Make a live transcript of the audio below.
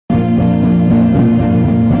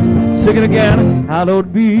Sing it again.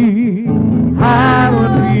 Hallowed be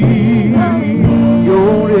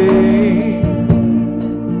your name.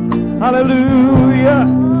 Hallelujah.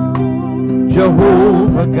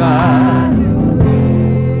 Jehovah God.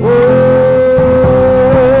 Oh,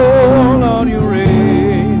 Lord, you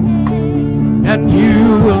reign, and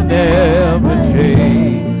you will never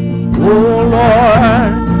change. Oh,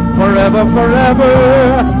 Lord, forever, forever,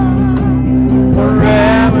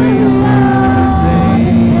 forever you are the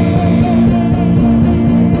same.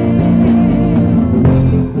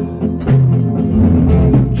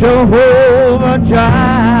 Jehovah Jireh,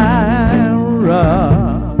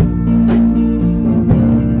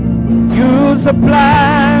 you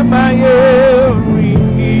supply my every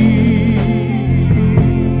need.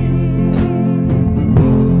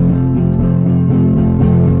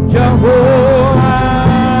 Jehovah,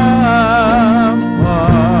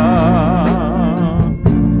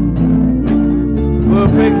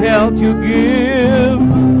 perfect health you give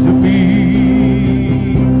to me.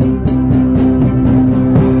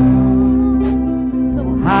 So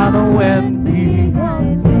hallowed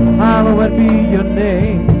be your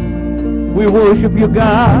name. We worship you,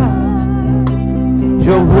 God,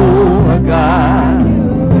 Jehovah God.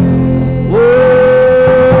 Oh,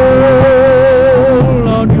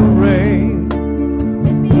 Lord, you reign.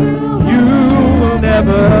 You will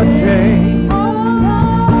never change.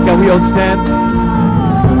 Can we all stand?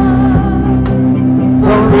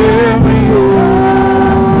 Forever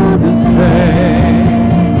you're the same.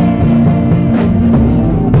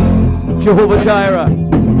 Jehovah Jireh.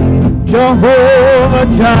 Jehovah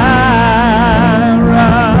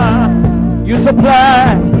Jireh, you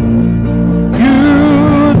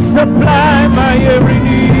supply my every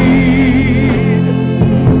need.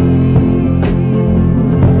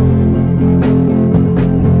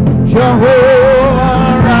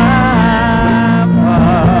 Jehovah Rapha,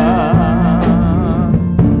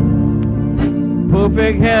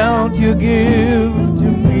 perfect health you give to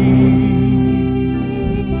me.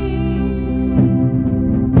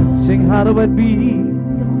 Sing hallowed be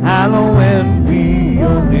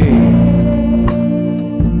your name.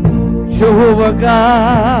 Jehovah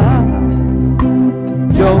God,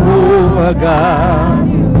 Jehovah God.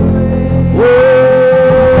 Oh,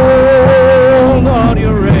 Lord,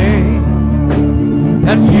 you reign,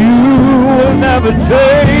 and you will never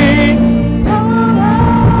change.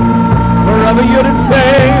 Forever you're the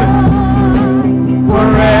same.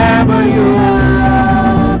 Forever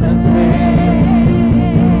you're the same.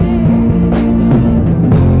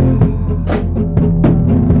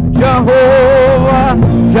 Jehovah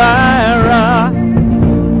Jireh,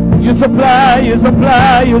 you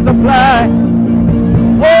supply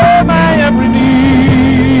oh my every need.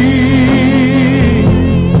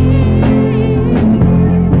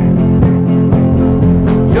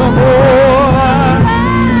 Jehovah,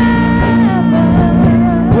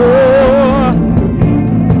 oh,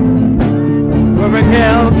 perfect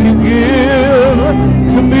help you give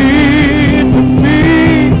to me,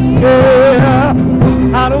 yeah.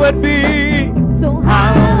 Hallowed be, so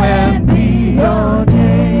hallowed be your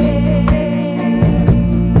name.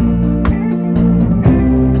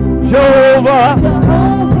 Jehovah,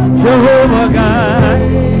 Jehovah God,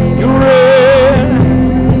 you reign,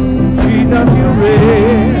 Jesus, you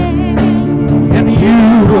reign, and you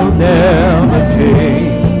will never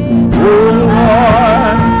change. Oh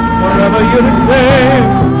Lord, forever you're the same.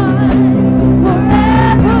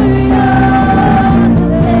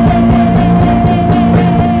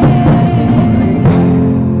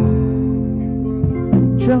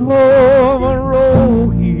 Jehovah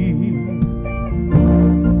Rohi,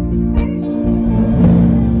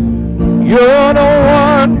 you're the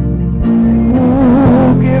one who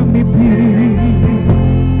give me peace.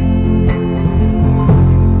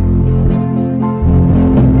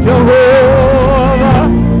 Jehovah,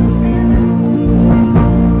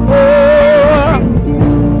 oh,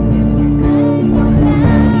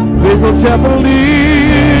 faithful shepherd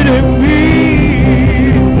leading me.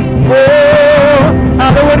 Oh,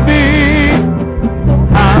 hallowed be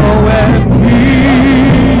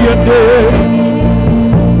your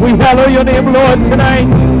name. We hallow your name, Lord, tonight.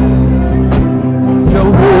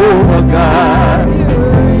 Jehovah God.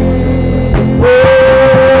 Oh,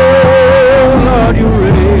 Lord, you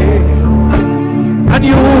reign, and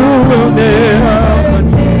you will never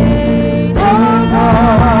change.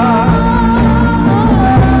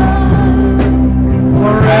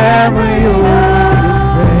 Forever you're the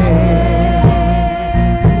same.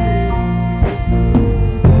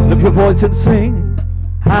 Lift your voice and sing.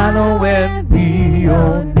 Hallowed be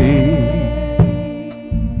your name.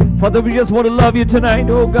 Father, we just want to love you tonight,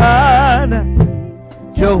 oh God.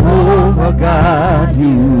 Jehovah God,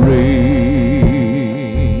 you reign.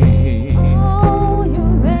 Oh, you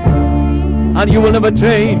reign. And you will never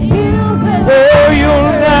change. You will Oh,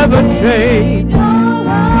 you'll never change.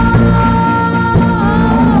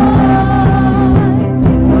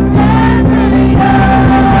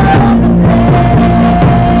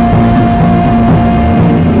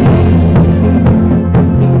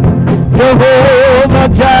 Jehovah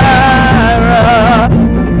Jireh,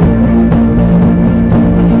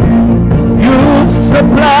 you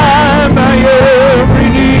supply my every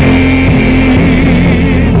need.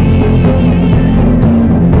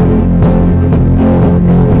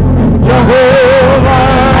 Jehovah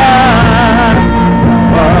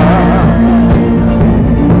Rapha,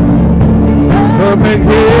 perfect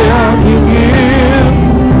healing you give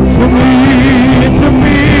to me, to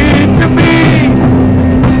me, to me.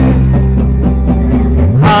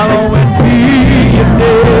 Hallowed be your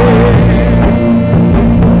name.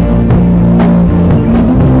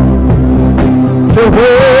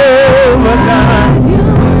 Jehovah God.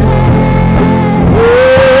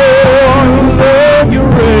 Oh, Lord, you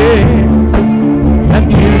reign, and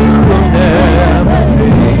you will never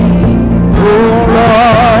change. Oh,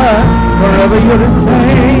 Lord, forever you're the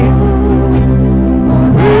same.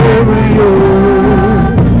 Forever you're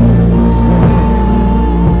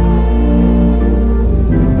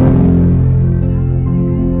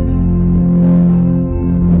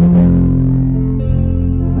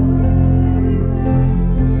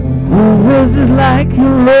like you,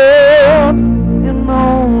 Lord, in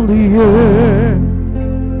all the earth.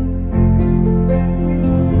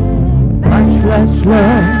 Much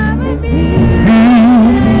love,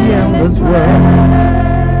 beauty, endless worth.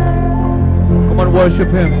 Come on, worship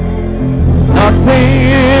Him. Nothing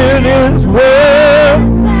in His world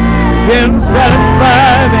can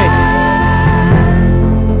satisfy me.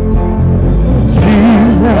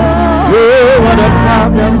 Jesus, you're what a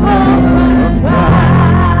problem.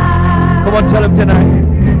 Come on, tell Him tonight.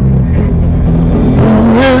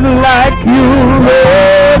 Who is like you,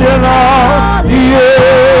 Lord, in all the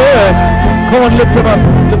earth? Come on, lift Him up.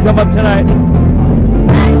 Lift Him up tonight.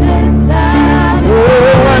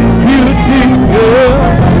 Oh, and beauty,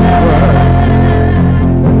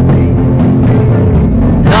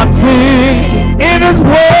 nothing in His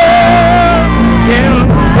world can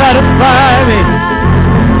satisfy me.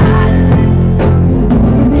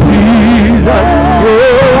 Jesus,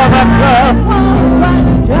 oh, I'm a cup.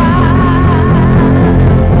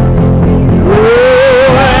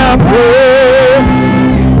 Oh, I'm good.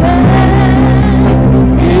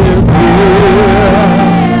 Is here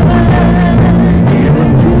given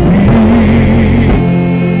to me.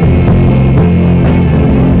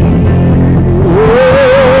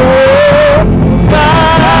 Oh,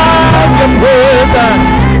 God, your presence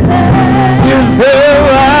is here.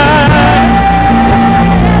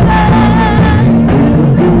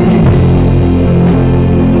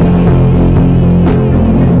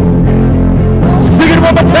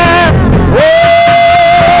 One more time.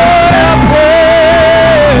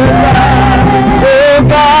 Oh,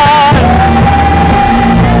 God.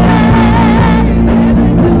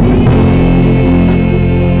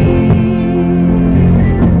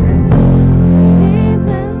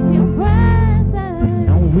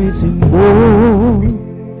 And we sing, oh,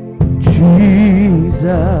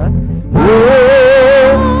 Jesus.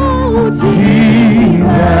 Oh,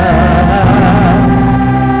 Jesus.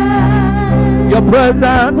 Your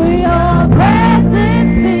presence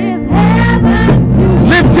is heaven to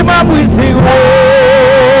lift Him up, we sing, oh,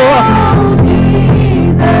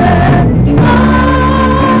 Jesus,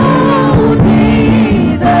 oh,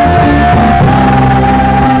 Jesus,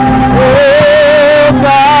 oh,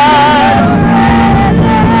 God.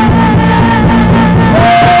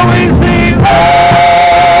 Oh, we sing, oh,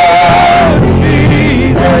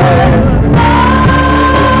 Jesus.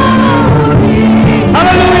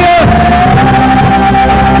 Hallelujah.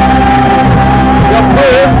 Your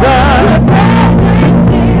presence.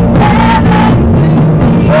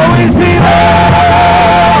 Oh, we see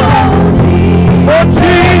Lord. Oh,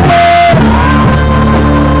 Jesus.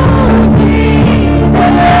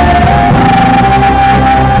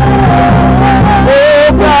 Oh,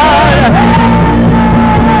 God.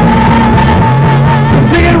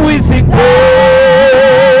 Sing it, we sing. Oh,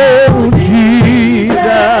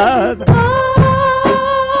 Jesus.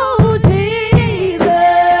 oh, Jesus.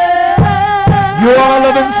 You are our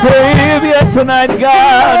loving Savior tonight,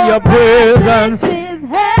 God. Your presence.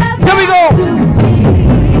 Here we go.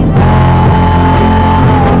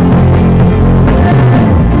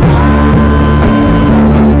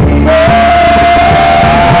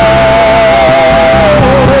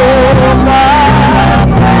 Oh, God.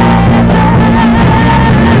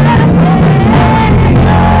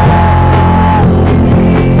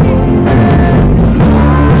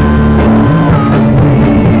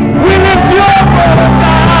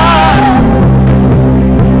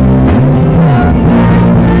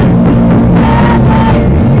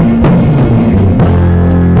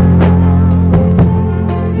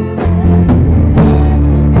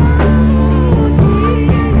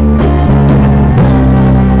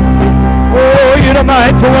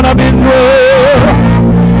 tonight to one of his word.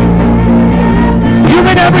 You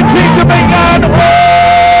need everything to make God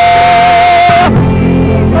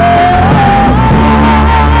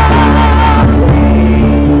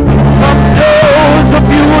from those of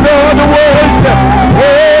you who know the word,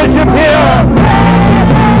 worship him.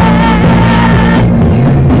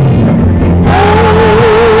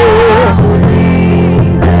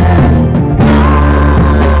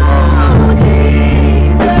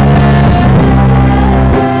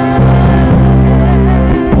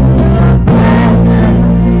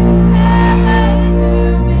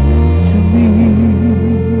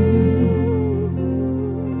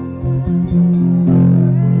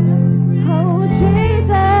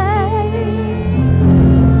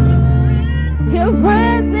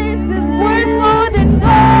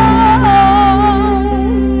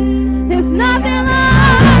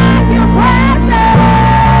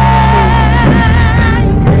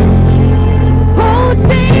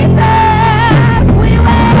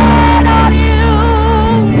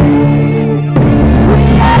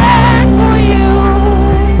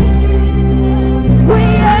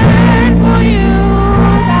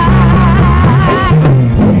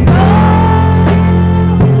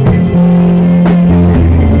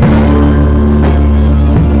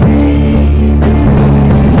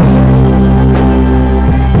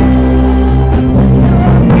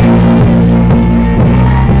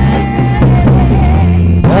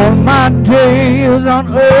 Days on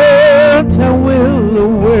earth I will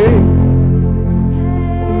await.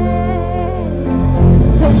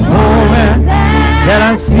 Oh man, can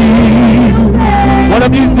I see you? One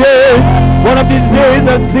of these days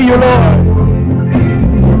I'll see you, Lord.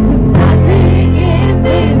 Nothing in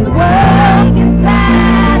this world can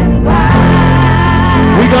satisfy.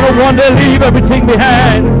 We're gonna one day leave everything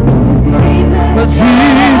behind. But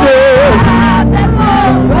Jesus,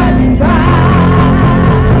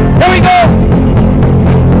 here we go.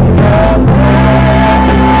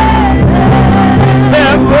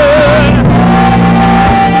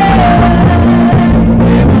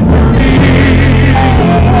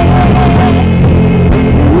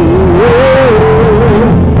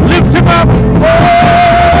 Lift him up.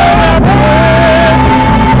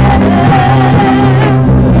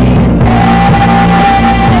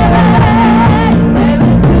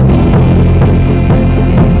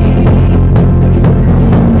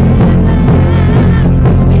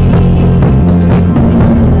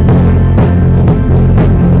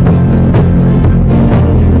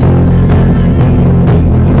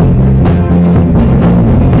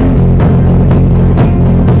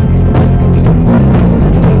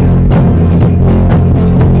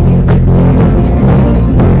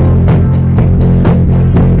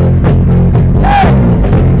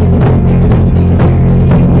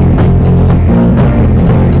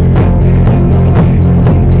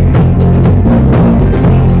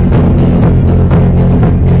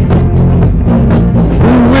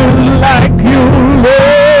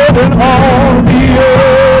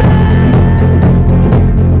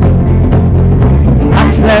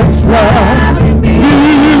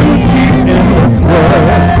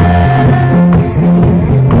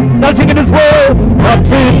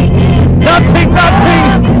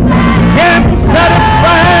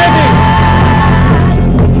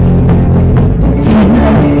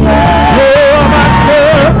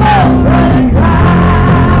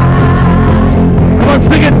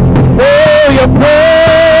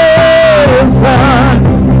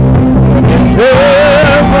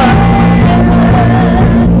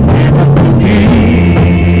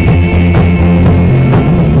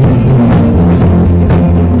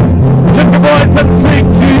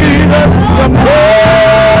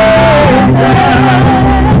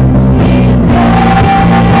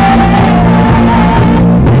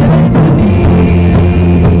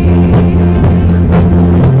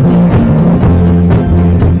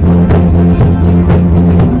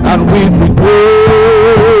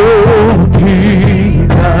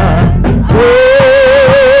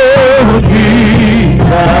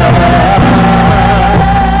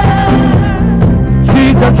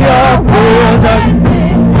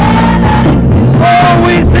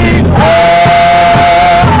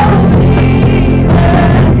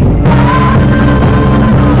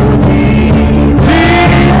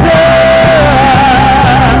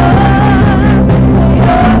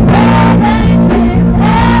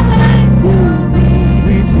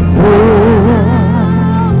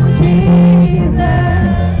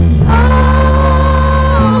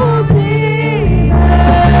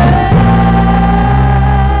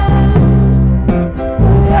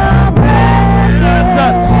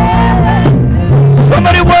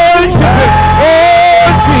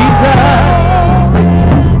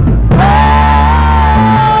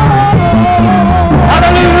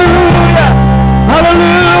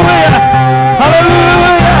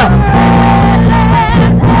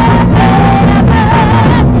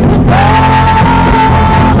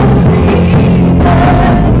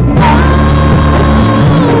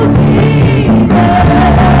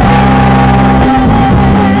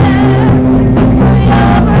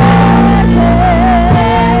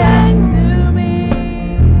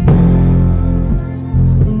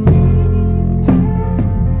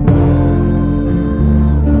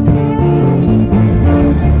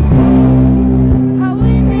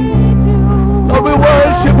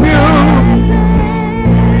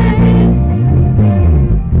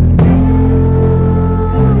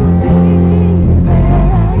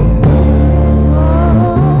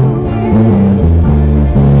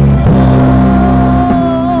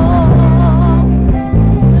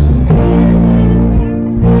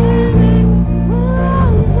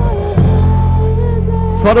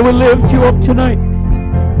 Father, we lift you up tonight.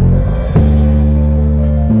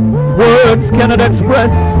 Words cannot express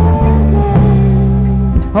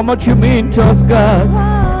how much you mean to us, God.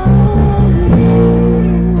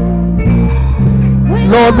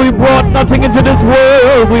 Lord, we brought nothing into this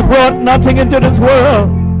world. We brought nothing into this world.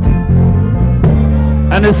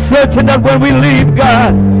 And it's certain that when we leave,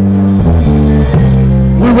 God,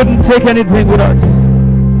 we wouldn't take anything with us.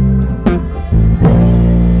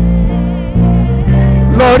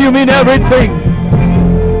 Lord, you mean everything.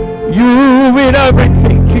 You mean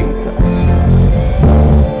everything, Jesus.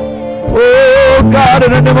 Oh, God,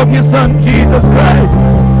 in the name of your Son, Jesus Christ,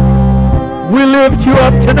 we lift you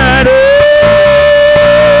up tonight.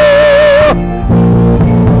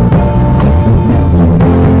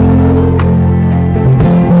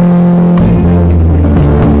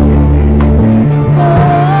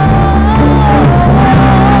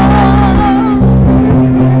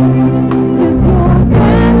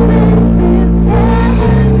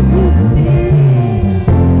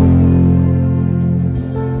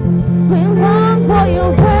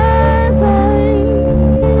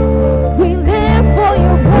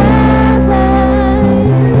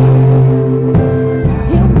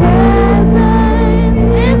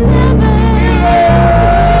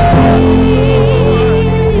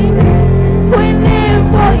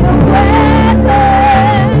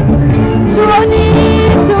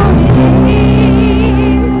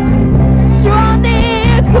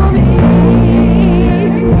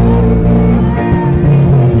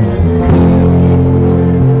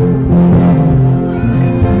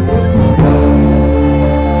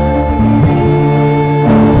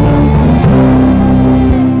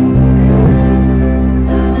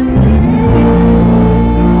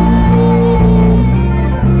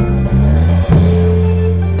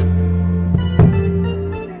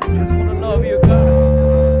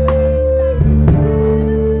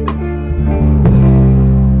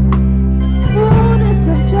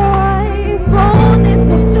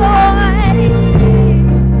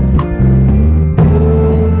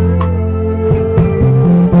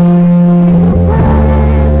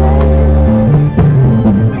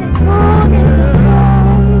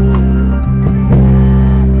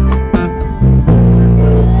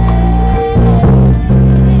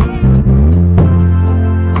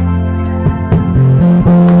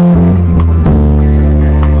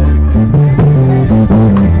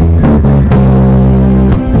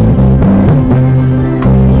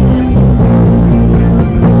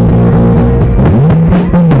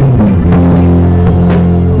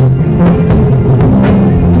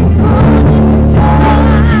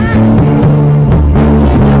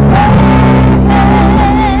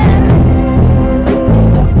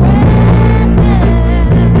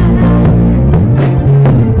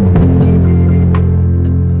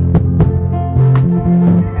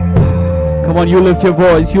 You lift your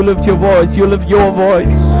voice, you lift your voice, you lift your voice.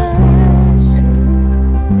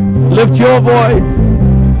 Lift your voice.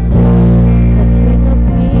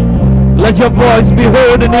 Let your voice be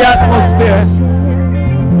heard in the atmosphere.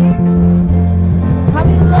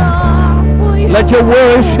 Let your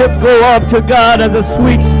worship go up to God as a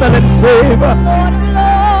sweet smelling savor.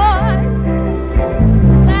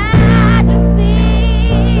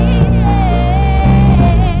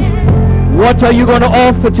 What are you going to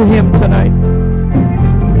offer to him tonight?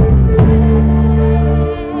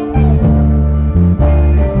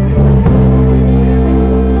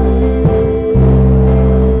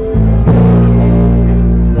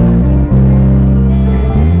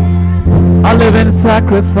 I live in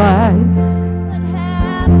sacrifice.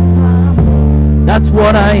 That's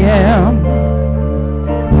what I am.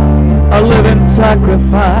 A living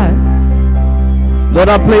sacrifice. Lord,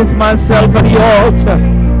 I place myself at the altar.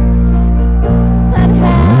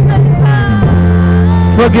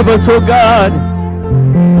 Forgive us, oh God.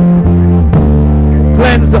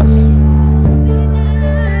 Cleanse us.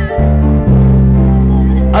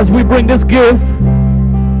 As we bring this gift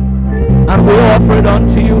and we offer it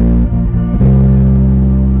unto you.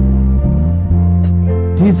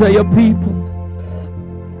 These are your people.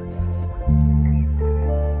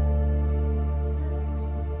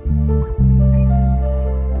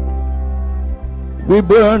 We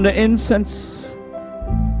burn the incense.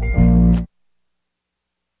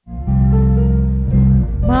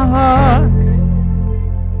 My heart,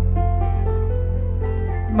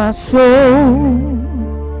 my soul,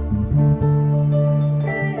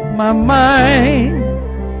 my mind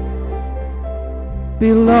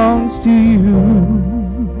belongs to you.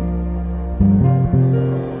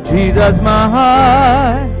 Jesus, my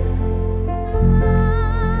heart,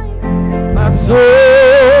 my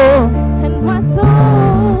soul, and my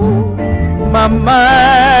soul, my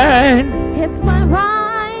mind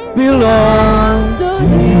belongs to to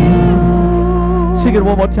you. you. Sing it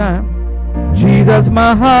one more time. Jesus,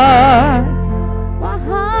 my heart, My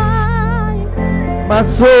heart my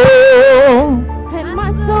soul, and my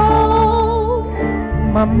soul.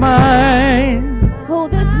 my mind Oh,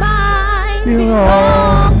 this mind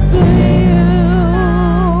belongs belongs to you.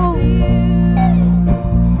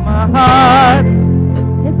 my heart,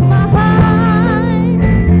 It's my heart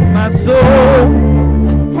my soul,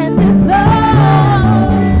 and this soul.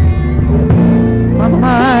 my This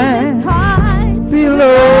mind heart belongs.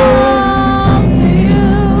 belongs to you.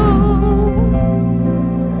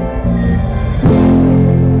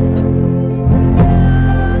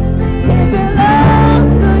 It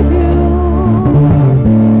belongs to you.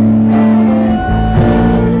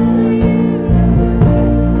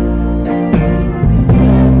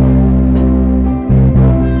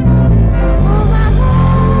 Oh, my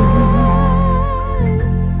heart.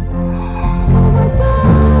 Oh, my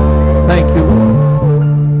soul. Thank you, Lord.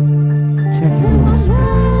 Thank you, Holy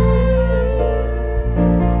Spirit.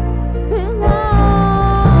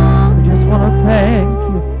 I just want to thank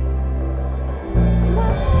you.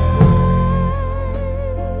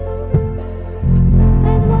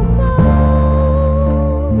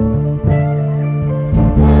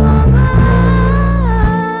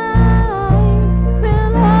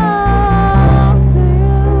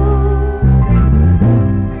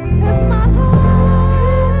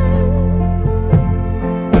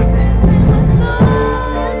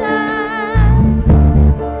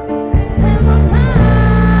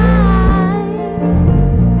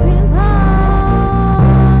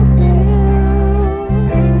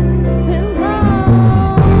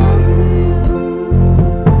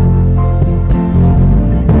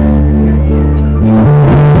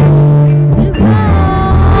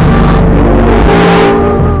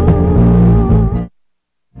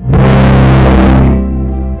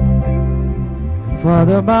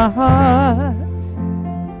 Father, my heart,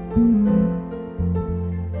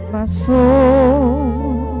 my soul,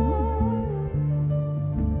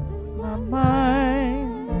 my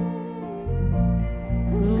mind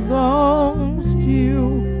belongs to you.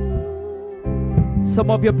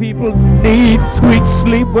 Some of your people need sweet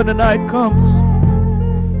sleep when the night comes.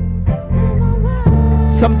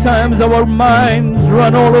 Sometimes our minds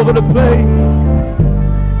run all over the place.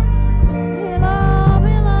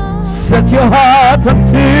 Set your heart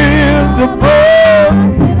until the bone.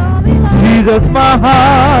 Jesus, my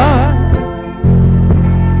heart,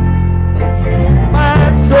 my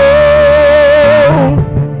soul,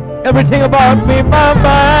 everything about me, my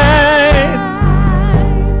mind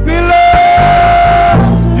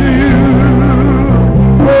belongs to you.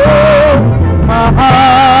 Oh, my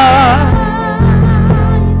heart,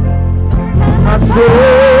 my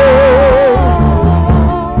soul.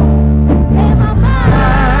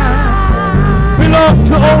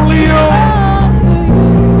 To only you.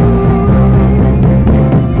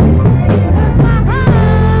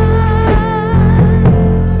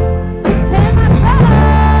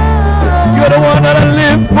 You're the one that I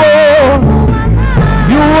live for.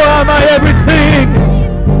 You are my everything.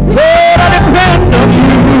 Lord, I depend on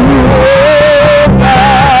you. Oh,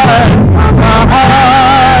 God, my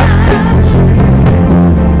heart,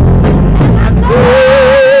 my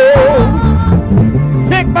soul.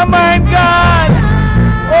 Take my mind, God.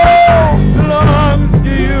 Belongs to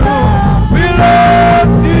you,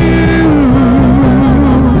 belongs to you,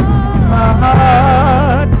 my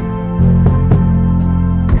heart,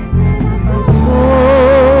 my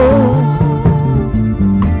soul.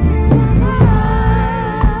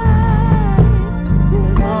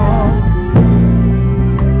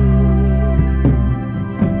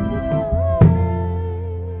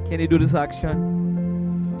 Can you do this action?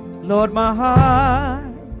 Lord, my heart,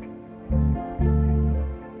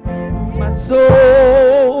 my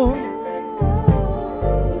soul,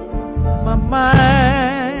 my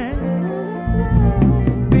mind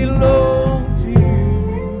belong to you.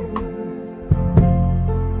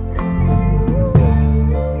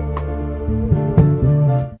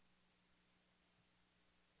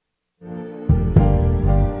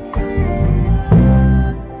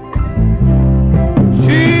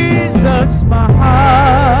 Jesus, my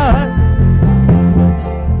heart,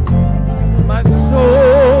 my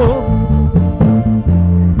soul,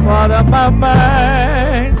 Father, my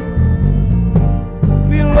mind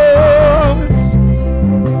belongs.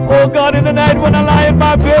 Oh God, in the night when I lie in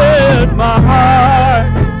my bed, my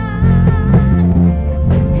heart,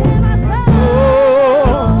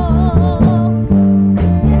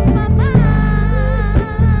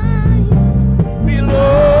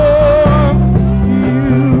 belongs to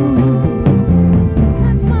you.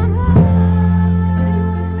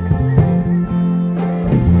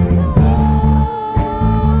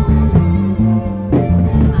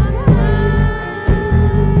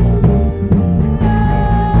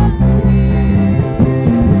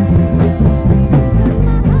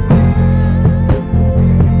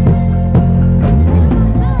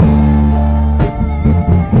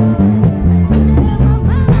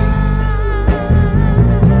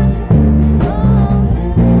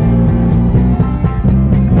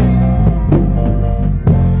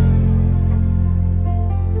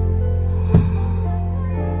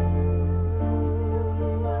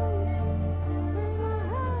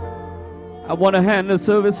 I want to hand the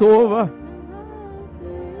service over.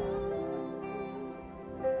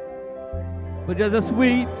 But there's a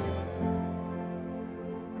sweet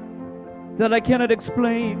that I cannot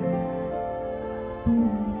explain.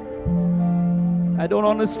 I don't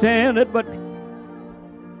understand it, but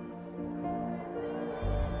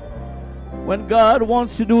when God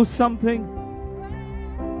wants to do something,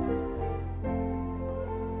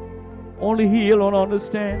 only He alone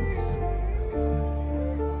understands.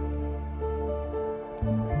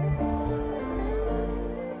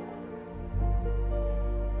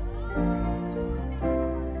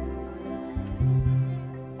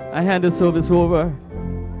 I hand the service over.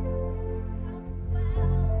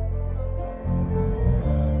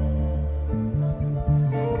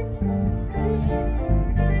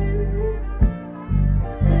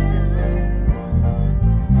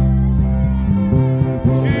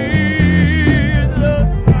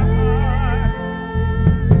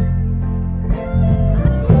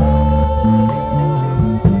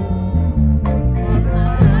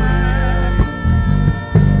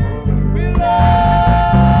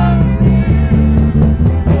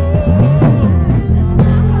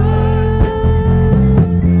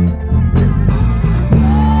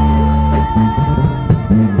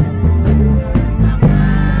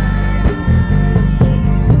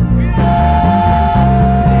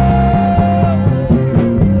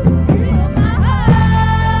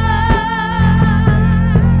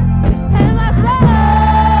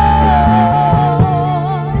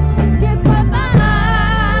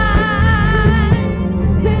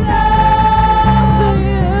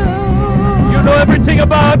 Everything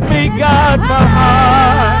about me, God, my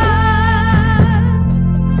heart.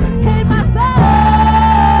 And my soul,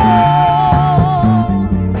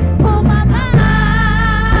 oh my mind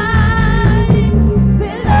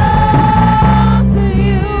belongs to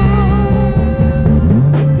you.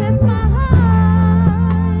 Yes, my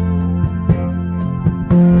heart,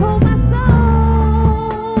 oh my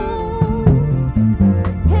soul,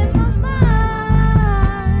 and my mind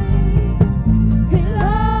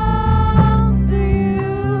belongs to you.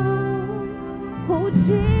 Oh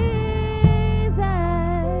Jesus,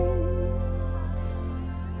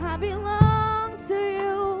 I belong to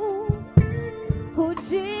you. Oh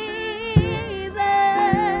Jesus,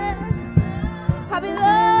 I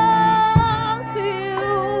belong to you.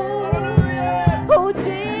 Oh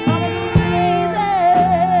Jesus,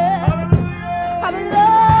 I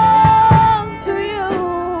belong to you.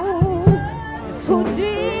 Oh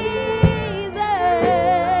Jesus,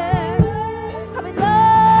 I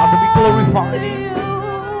belong Father, be glorified. to you.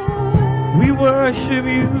 We worship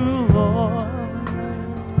you, Lord.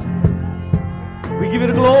 We give you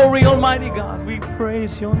the glory, Almighty God. We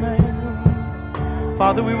praise your name.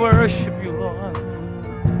 Father, we worship you, Lord.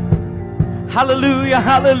 Hallelujah,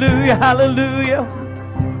 hallelujah, hallelujah.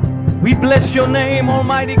 We bless your name,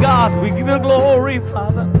 Almighty God. We give you glory,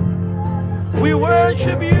 Father. We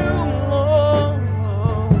worship you, Lord.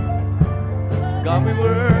 God, we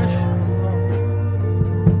worship you,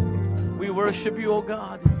 Lord. We worship you, oh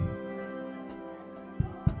God.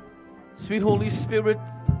 Sweet Holy Spirit,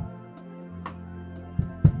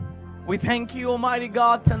 we thank you, Almighty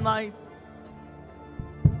God, tonight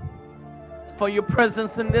for your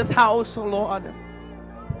presence in this house, oh Lord.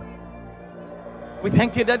 We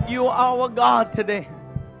thank you that you are our God today.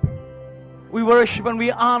 We worship and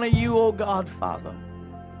we honor you, oh God, Father.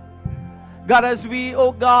 God, as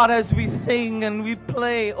we sing and we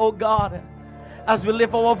play, oh God, as we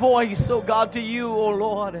lift our voice, oh God, to you, oh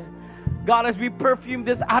Lord. God, as we perfume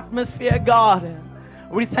this atmosphere, God,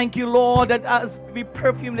 we thank you, Lord, that as we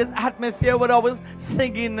perfume this atmosphere with our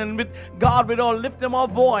singing and with God, with our lifting our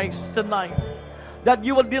voice tonight, that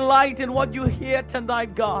you will delight in what you hear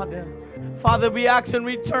tonight, God. Father, we ask in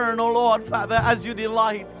return, oh Lord, Father, as you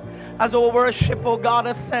delight, as our worship, oh God,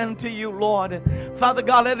 ascend to you, Lord. Father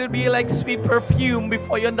God, let it be like sweet perfume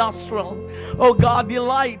before your nostril. Oh God,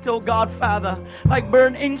 delight, oh God, Father, like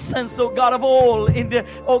burn incense, oh God of all, in the,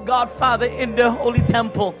 oh God, Father, in the holy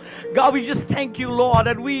temple. God, we just thank you, Lord,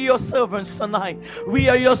 that we are your servants tonight. We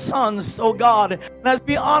are your sons, oh God. And as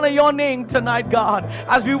we honor your name tonight, God,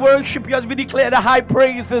 as we worship you, as we declare the high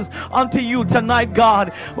praises unto you tonight,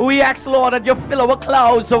 God, we ask, Lord, that you fill our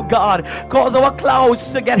clouds, oh God. Cause our clouds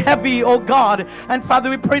to get heavy, oh God. And Father,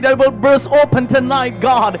 we pray that it will burst open tonight. tonight,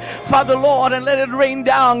 God. Father, Lord, and let it rain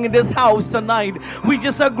down in this house tonight. We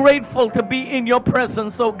just are grateful to be in your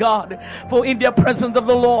presence, oh God. For in the presence of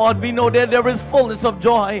the Lord, we know that there is fullness of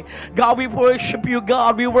joy. God, we worship you,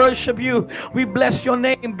 God. We worship you. We bless your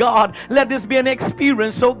name, God. Let this be an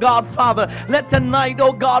experience, oh God, Father. Let tonight,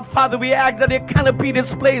 oh God, Father, we ask that it canopy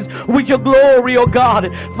this place with your glory, oh God.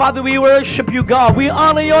 Father, we worship you, God. We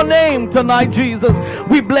honor your name tonight, Jesus.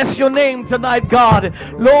 We bless your name tonight, God.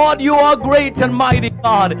 Lord, you are great and mighty,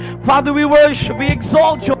 God. Father, we worship, we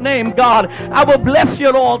exalt your name, God. I will bless you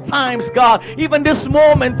at all times, God. Even this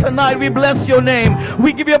moment tonight, we bless your name.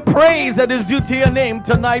 We give you praise that is due to your name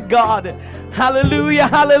tonight, God. Hallelujah,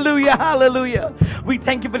 hallelujah, hallelujah. We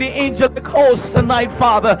thank you for the angelic host tonight,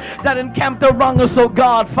 Father, that encamped around us, oh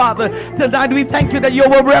God, Father. Tonight we thank you that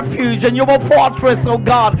you're a refuge and you're a fortress, oh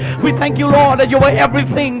God. We thank you, Lord, that you're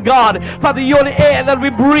everything, God. Father, you're the air that we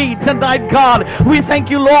breathe tonight, God. We thank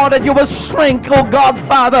you, Lord, that you're a strength, oh God,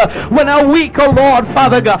 Father. When I'm weak, oh Lord,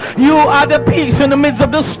 Father God, you are the peace in the midst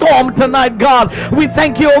of the storm tonight, God. We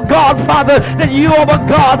thank you, oh God, Father, that you are a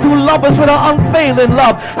God who loves us with an unfailing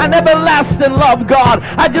love, an everlasting love, God.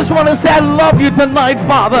 I just want to say I love you tonight,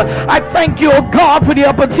 Father. I thank you, oh God, for the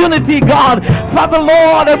opportunity, God, Father,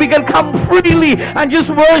 Lord, that we can come freely and just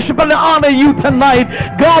worship and honor you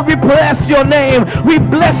tonight. God, we bless your name. We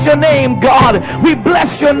bless your name, God. We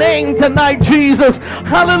bless your name tonight, Jesus.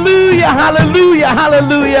 Hallelujah, hallelujah,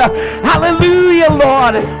 hallelujah, hallelujah,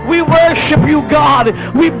 Lord. We worship you, God.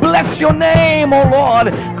 We bless your name, oh Lord.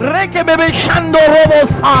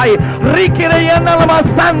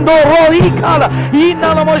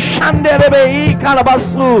 Inalamo shanderebe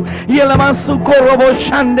ikalabasu yelamasu korobo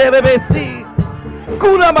shanderebe si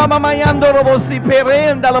kuna mama mayando robo si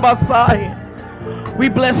perenda labasai. We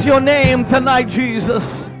bless your name tonight,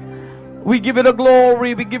 Jesus. We give you the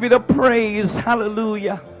glory, we give you the praise.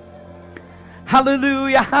 Hallelujah,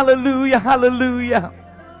 hallelujah, hallelujah, hallelujah,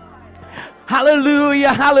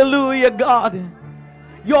 hallelujah, hallelujah. God,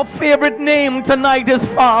 your favorite name tonight is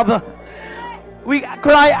Father. We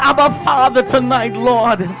cry, Abba Father, tonight,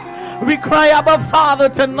 Lord. We cry, Abba Father,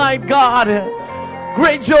 tonight, God.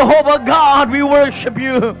 Great Jehovah God, we worship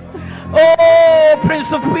you. Oh,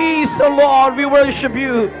 Prince of Peace, oh Lord, we worship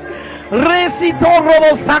you.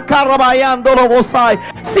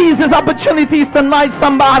 Seize his opportunities tonight,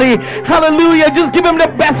 somebody. Hallelujah. Just give him the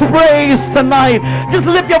best praise tonight. Just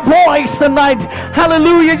lift your voice tonight.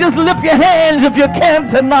 Hallelujah. Just lift your hands if you can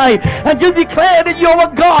tonight. And just declare that you're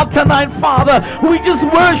a God tonight, Father. We just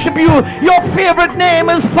worship you. Your favorite name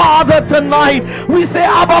is Father tonight. We say,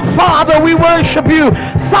 Abba Father, we worship you.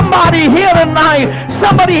 Somebody here tonight,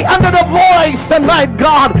 somebody under the voice tonight,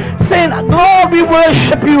 God, saying, Lord, we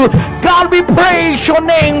worship you. God, we praise your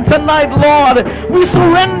name tonight, Lord. We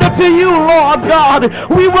surrender to you, Lord God.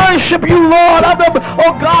 We worship you, Lord.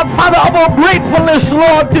 Oh God, Father, of our gratefulness,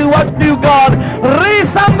 Lord, to what you, God.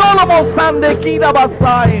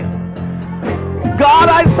 God,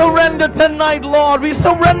 I surrender tonight, Lord. We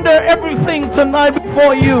surrender everything tonight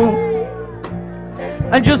before you.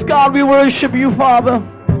 And just, God, we worship you, Father.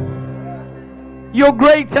 You're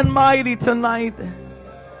great and mighty tonight.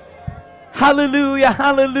 Hallelujah,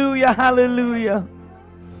 hallelujah, hallelujah.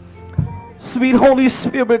 Sweet Holy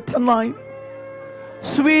Spirit tonight.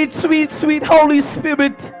 Sweet, sweet, sweet Holy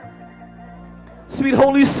Spirit. Sweet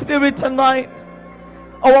Holy Spirit tonight.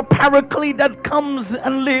 Our Paraclete that comes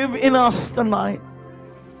and live in us tonight.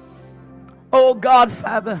 Oh God,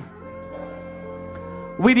 Father,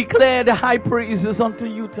 we declare the high praises unto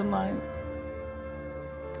you tonight.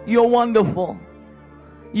 You're wonderful.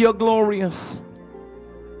 You're glorious.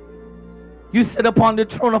 You sit upon the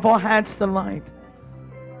throne of our hearts tonight.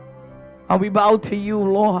 And we bow to you,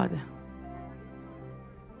 Lord.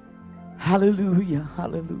 Hallelujah,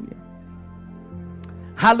 hallelujah.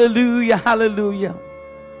 Hallelujah, hallelujah.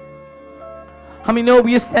 How many know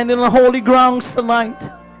we are standing on holy grounds tonight?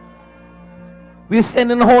 We are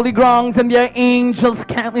standing on holy grounds and there are angels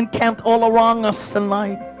encamped all around us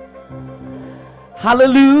tonight.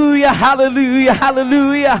 Hallelujah, hallelujah,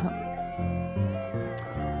 hallelujah.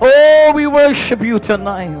 Oh, we worship you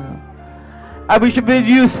tonight. I wish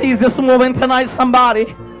you seize this moment tonight,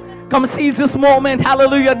 somebody. Come seize this moment.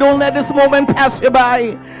 Hallelujah. Don't let this moment pass you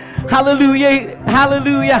by. Hallelujah,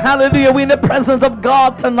 hallelujah, hallelujah. We're in the presence of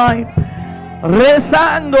God tonight.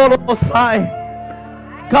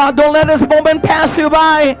 God, don't let this moment pass you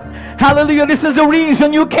by. Hallelujah. This is the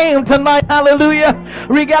reason you came tonight. Hallelujah.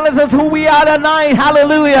 Regardless of who we are tonight.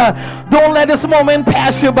 Hallelujah. Don't let this moment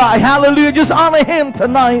pass you by. Hallelujah. Just honor him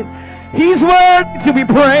tonight. He's worthy to be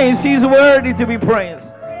praised. He's worthy to be praised.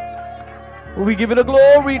 We give you the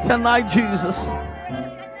glory tonight, Jesus.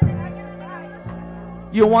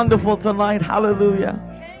 You're wonderful tonight. Hallelujah.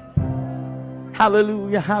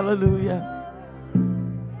 Hallelujah. Hallelujah.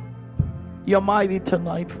 You're mighty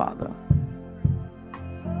tonight, Father.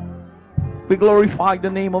 We glorify the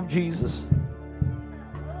name of Jesus.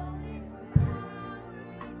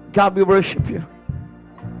 God, we worship you.